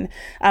prison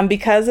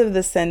because of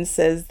the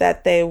sentences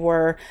that they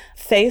were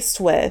faced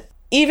with,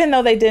 even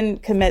though they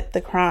didn't commit the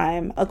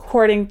crime,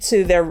 according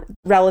to their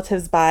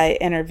relatives by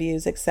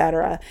interviews,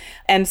 etc.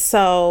 And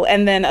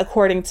then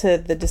according to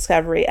the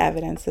discovery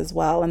evidence as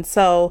well. And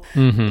so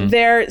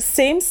there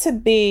seems to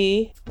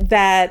be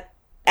that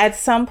at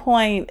some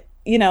point,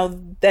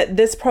 that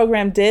this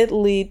program did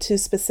lead to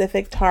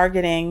specific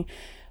targeting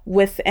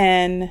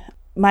within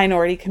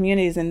minority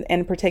communities, and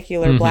in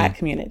particular Black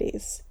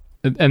communities.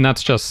 And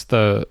that's just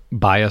the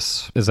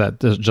bias? Is that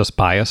just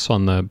bias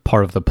on the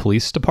part of the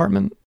police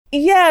department?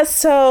 Yeah,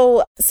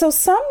 so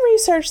some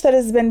research that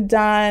has been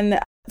done,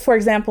 for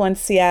example, in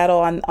Seattle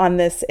on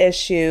this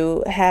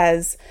issue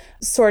has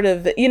sort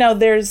of,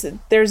 there's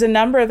a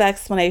number of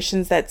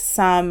explanations that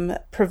some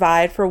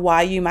provide for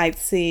why you might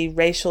see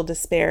racial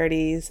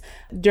disparities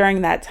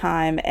during that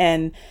time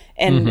and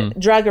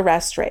drug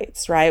arrest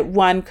rates, right?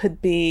 One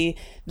could be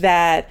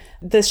that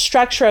the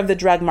structure of the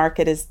drug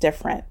market is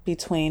different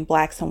between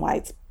Blacks and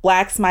whites.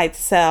 Blacks might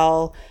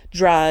sell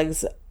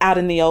drugs out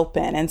in the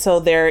open, and so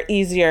they're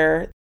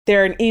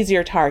an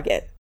easier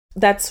target.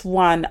 That's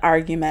one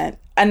argument.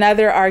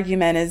 Another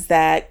argument is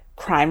that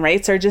crime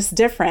rates are just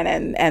different.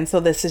 And so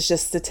this is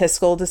just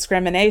statistical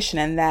discrimination,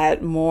 and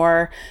that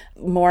more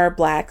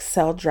Blacks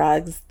sell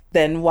drugs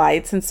than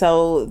whites. And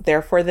so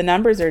therefore the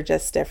numbers are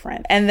just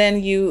different. And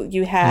then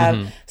you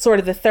have sort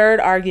of the third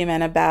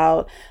argument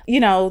about,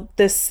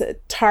 this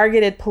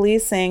targeted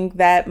policing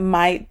that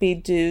might be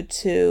due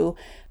to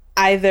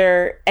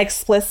either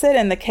explicit.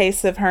 In the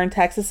case of Hearne,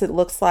 Texas, it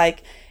looks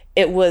like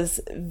it was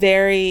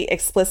very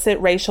explicit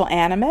racial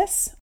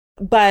animus.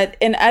 But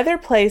in other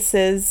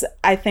places,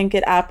 I think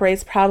it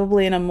operates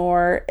probably in a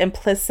more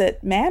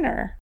implicit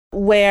manner,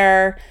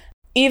 where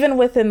even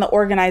within the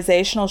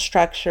organizational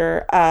structure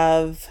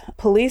of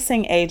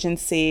policing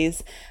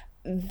agencies,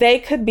 they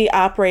could be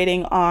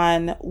operating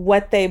on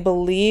what they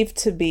believe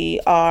to be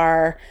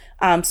are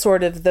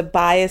sort of the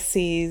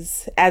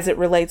biases as it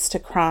relates to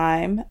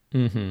crime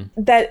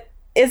that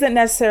isn't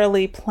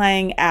necessarily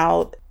playing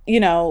out,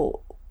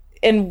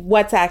 in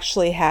what's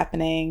actually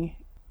happening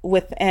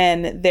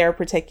within their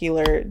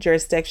particular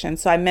jurisdiction.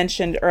 So I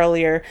mentioned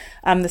earlier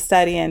the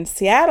study in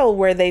Seattle,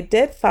 where they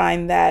did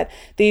find that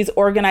these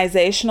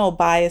organizational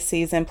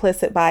biases,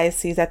 implicit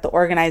biases at the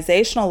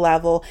organizational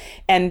level,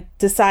 and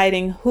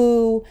deciding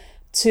who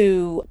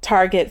to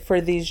target for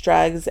these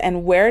drugs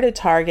and where to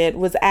target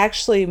was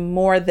actually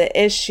more the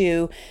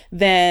issue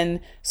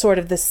than sort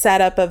of the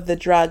setup of the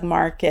drug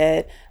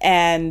market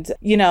and,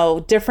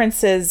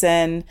 differences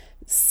in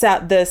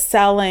the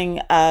selling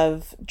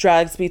of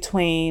drugs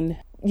between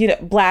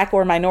Black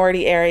or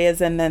minority areas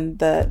and then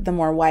the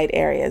more white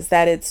areas.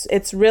 That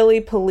it's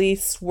really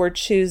police were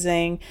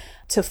choosing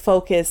to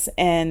focus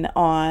in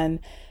on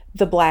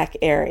the Black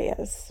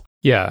areas.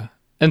 Yeah.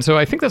 And so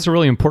I think that's a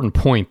really important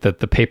point that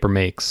the paper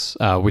makes,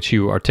 which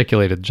you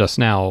articulated just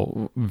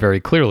now very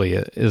clearly,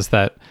 is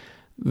that,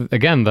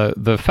 again,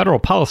 the federal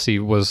policy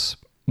was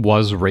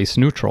race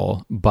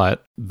neutral,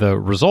 but the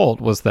result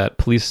was that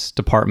police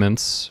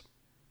departments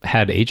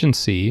had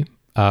agency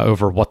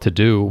over what to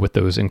do with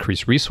those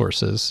increased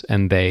resources,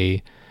 and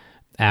they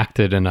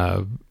acted in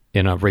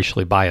a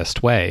racially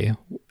biased way.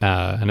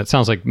 And it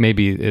sounds like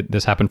maybe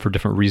this happened for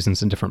different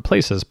reasons in different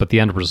places, but the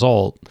end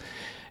result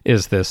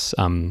is this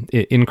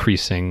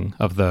increasing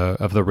of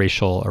the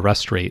racial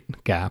arrest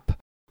rate gap.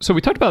 So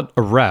we talked about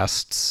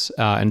arrests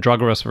and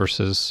drug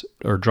arrests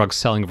or drug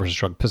selling versus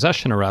drug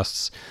possession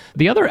arrests.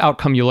 The other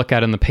outcome you look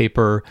at in the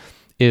paper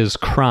is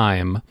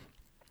crime.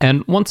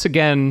 And once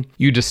again,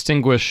 you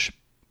distinguish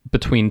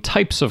between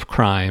types of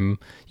crime.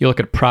 You look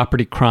at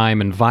property crime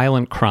and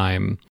violent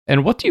crime.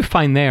 And what do you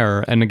find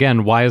there? And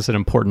again, why is it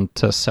important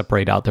to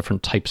separate out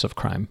different types of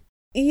crime?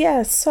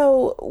 Yeah,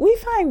 so we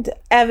find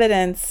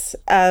evidence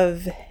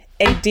of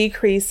a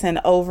decrease in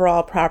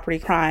overall property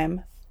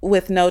crime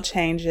with no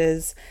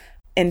changes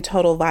in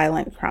total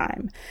violent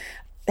crime.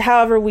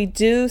 However, we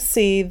do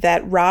see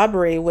that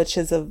robbery, which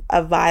is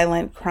a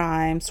violent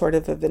crime, sort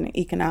of an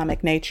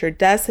economic nature,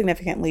 does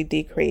significantly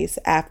decrease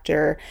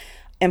after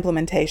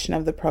implementation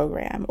of the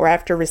program or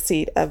after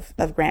receipt of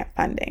grant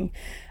funding.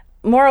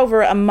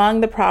 Moreover,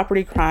 among the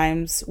property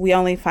crimes, we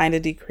only find a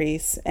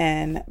decrease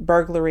in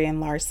burglary and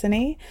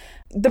larceny.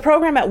 The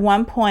program at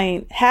one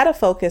point had a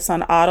focus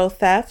on auto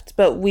theft,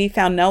 but we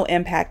found no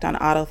impact on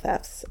auto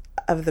thefts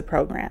of the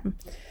program.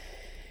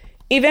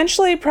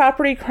 Eventually,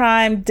 property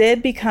crime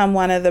did become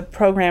one of the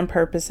program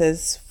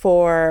purposes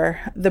for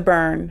the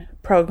BURN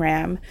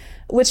program,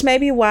 which may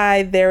be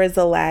why there is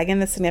a lag in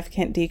the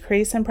significant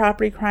decrease in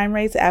property crime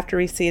rates after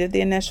receipt of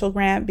the initial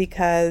grant,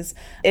 because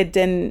it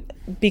didn't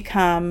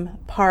become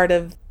part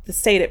of the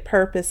stated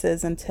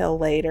purposes until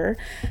later.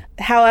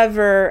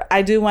 However,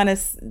 I do want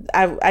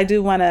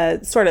to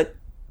sort of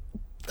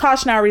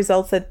caution our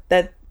results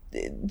that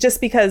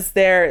just because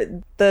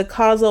the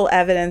causal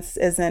evidence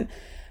isn't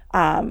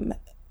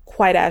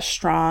quite as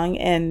strong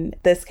in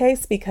this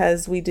case,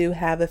 because we do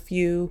have a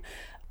few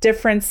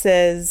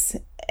differences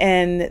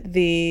in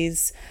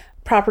these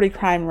property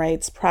crime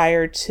rates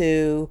prior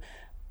to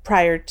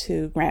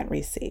grant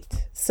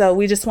receipt. So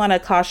we just want to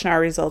caution our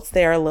results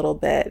there a little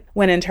bit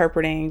when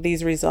interpreting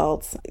these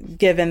results,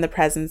 given the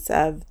presence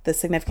of the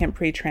significant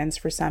pre-trends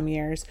for some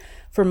years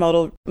for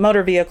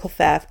motor vehicle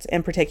theft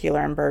in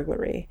particular and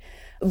burglary.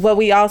 But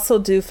we also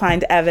do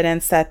find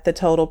evidence that the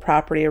total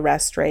property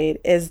arrest rate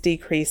is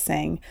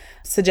decreasing,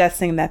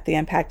 suggesting that the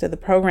impact of the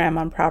program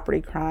on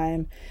property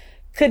crime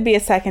could be a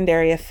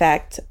secondary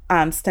effect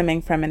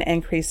stemming from an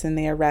increase in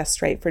the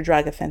arrest rate for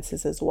drug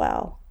offenses as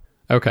well.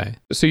 Okay.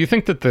 So you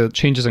think that the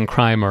changes in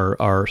crime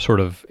are sort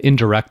of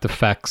indirect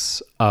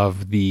effects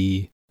of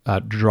the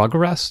drug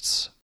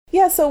arrests?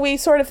 Yeah, so we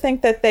sort of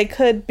think that they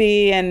could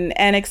be,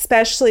 and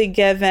especially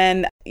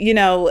given,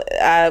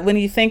 when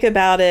you think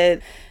about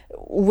it,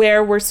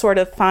 where we're sort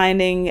of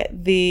finding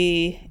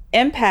the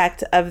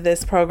impact of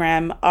this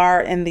program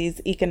are in these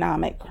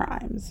economic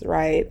crimes,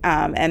 right?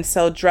 And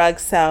so drug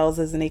sales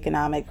is an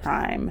economic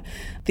crime.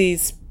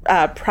 These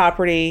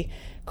property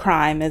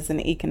crime is an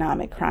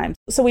economic crime.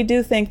 So we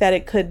do think that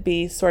it could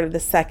be sort of the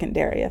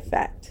secondary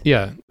effect.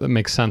 Yeah, that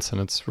makes sense, and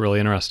it's really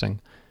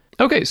interesting.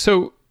 Okay,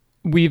 so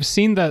we've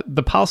seen that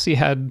the policy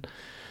had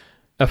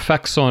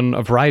effects on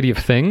a variety of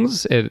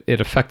things.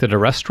 It affected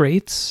arrest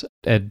rates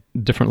at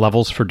different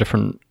levels for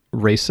different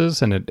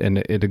races, and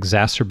it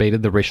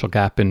exacerbated the racial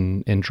gap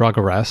in drug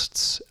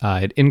arrests.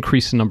 It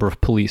increased the number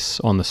of police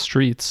on the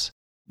streets.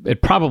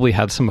 It probably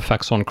had some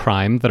effects on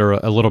crime that are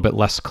a little bit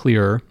less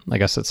clear, I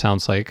guess it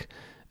sounds like.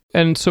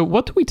 And so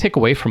what do we take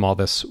away from all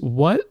this?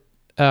 What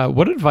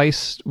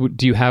advice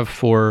do you have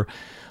for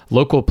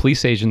local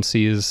police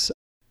agencies,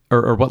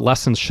 or what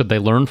lessons should they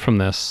learn from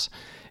this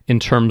in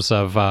terms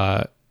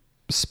of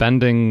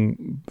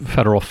spending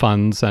federal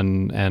funds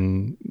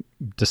and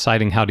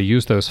deciding how to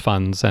use those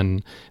funds,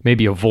 and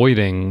maybe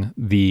avoiding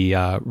the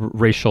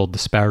racial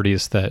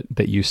disparities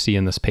that you see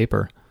in this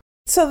paper?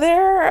 So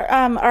there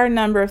are a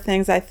number of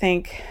things I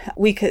think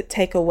we could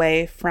take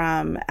away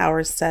from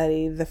our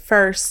study. The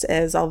first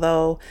is,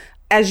 although,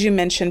 as you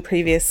mentioned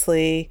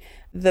previously,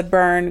 the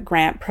BURN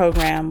grant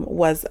program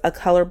was a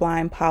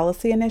colorblind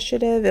policy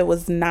initiative. It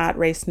was not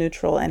race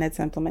neutral in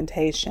its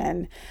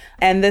implementation.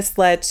 And this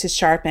led to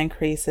sharp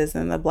increases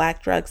in the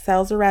Black drug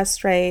sales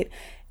arrest rate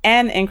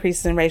and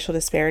increases in racial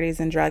disparities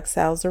in drug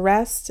sales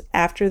arrests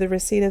after the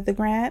receipt of the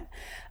grant.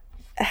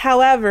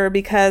 However,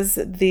 because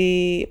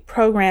the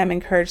program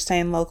encouraged state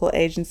and local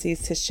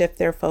agencies to shift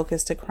their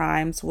focus to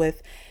crimes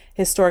with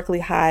historically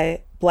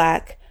high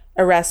Black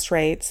arrest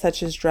rates,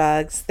 such as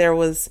drugs, there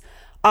was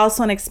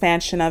also an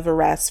expansion of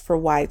arrests for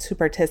whites who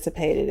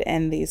participated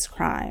in these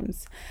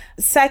crimes.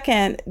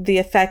 Second, the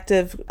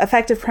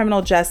effective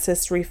criminal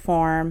justice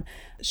reform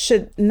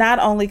should not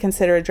only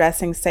consider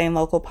addressing state and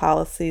local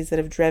policies that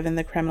have driven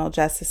the criminal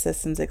justice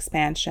system's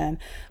expansion,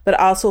 but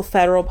also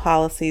federal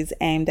policies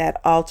aimed at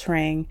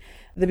altering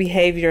the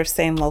behavior of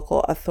state and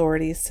local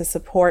authorities to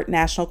support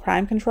national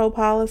crime control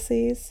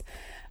policies.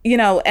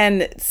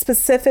 And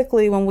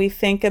specifically when we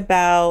think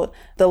about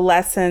the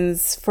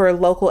lessons for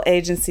local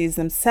agencies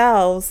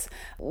themselves,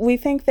 we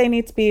think they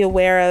need to be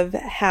aware of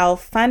how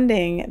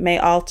funding may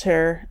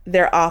alter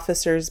their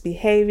officers'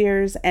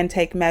 behaviors and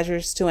take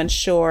measures to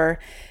ensure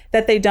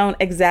that they don't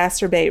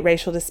exacerbate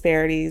racial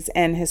disparities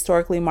in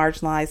historically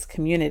marginalized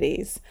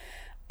communities.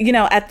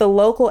 At the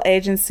local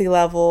agency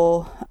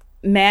level,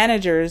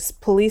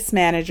 police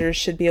managers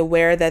should be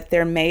aware that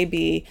there may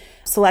be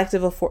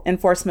selective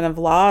enforcement of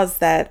laws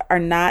that are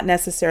not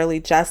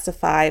necessarily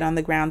justified on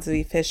the grounds of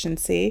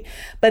efficiency,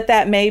 but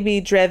that may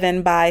be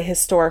driven by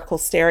historical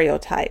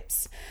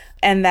stereotypes.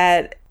 And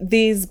that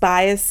these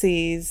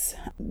biases,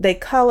 they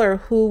color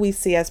who we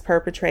see as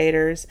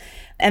perpetrators,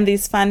 and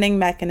these funding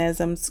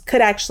mechanisms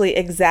could actually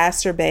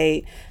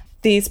exacerbate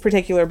these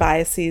particular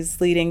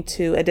biases, leading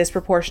to a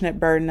disproportionate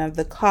burden of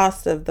the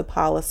cost of the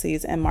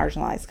policies in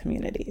marginalized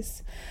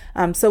communities.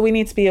 So we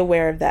need to be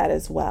aware of that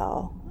as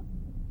well.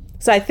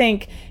 So I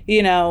think,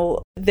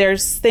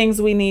 there's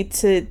things we need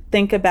to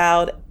think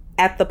about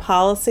at the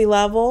policy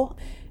level,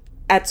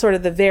 at sort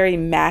of the very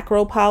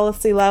macro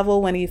policy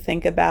level, when you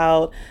think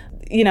about,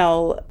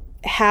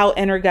 how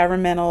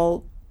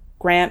intergovernmental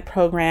grant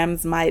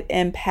programs might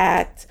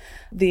impact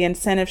the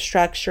incentive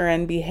structure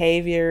and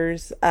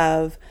behaviors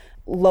of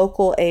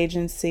local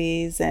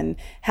agencies, and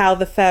how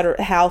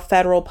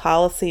federal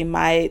policy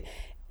might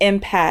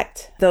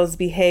impact those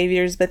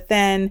behaviors. But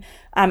then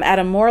at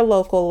a more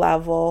local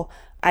level,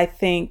 I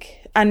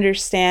think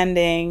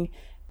understanding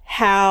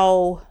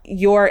how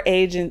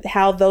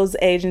those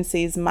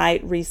agencies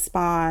might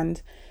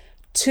respond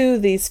to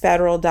these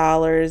federal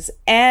dollars,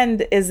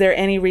 and is there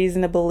any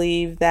reason to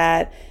believe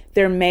that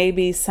there may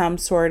be some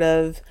sort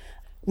of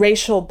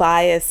racial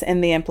bias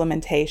in the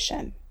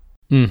implementation?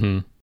 Mm-hmm.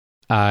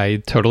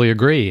 I totally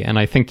agree. And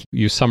I think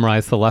you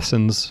summarized the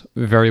lessons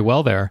very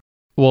well there.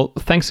 Well,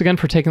 thanks again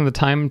for taking the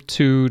time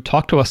to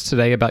talk to us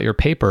today about your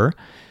paper.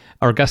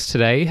 Our guest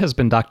today has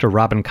been Dr.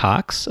 Robin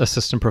Cox,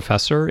 assistant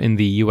professor in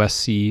the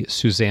USC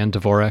Suzanne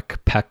Dvorak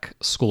Peck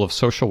School of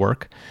Social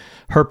Work.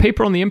 Her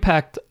paper on the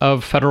impact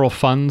of federal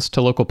funds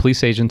to local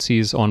police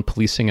agencies on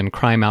policing and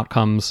crime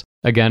outcomes,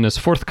 again, is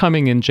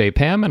forthcoming in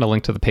JPAM, and a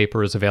link to the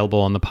paper is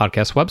available on the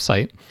podcast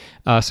website.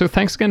 So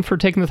thanks again for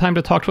taking the time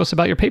to talk to us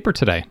about your paper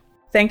today.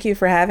 Thank you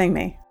for having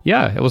me.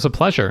 Yeah, it was a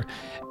pleasure.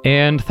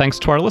 And thanks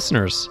to our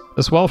listeners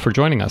as well for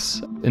joining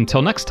us.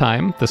 Until next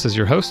time, this is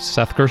your host,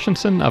 Seth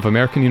Gershenson of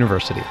American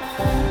University.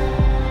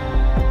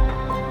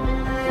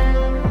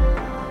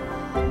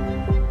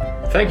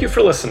 Thank you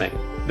for listening.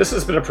 This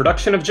has been a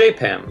production of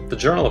JPAM, the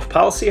Journal of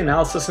Policy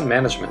Analysis and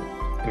Management,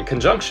 in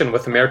conjunction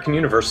with American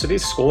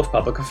University's School of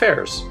Public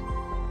Affairs.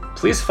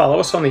 Please follow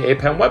us on the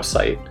APAM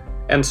website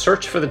and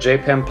search for the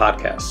JPAM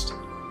podcast.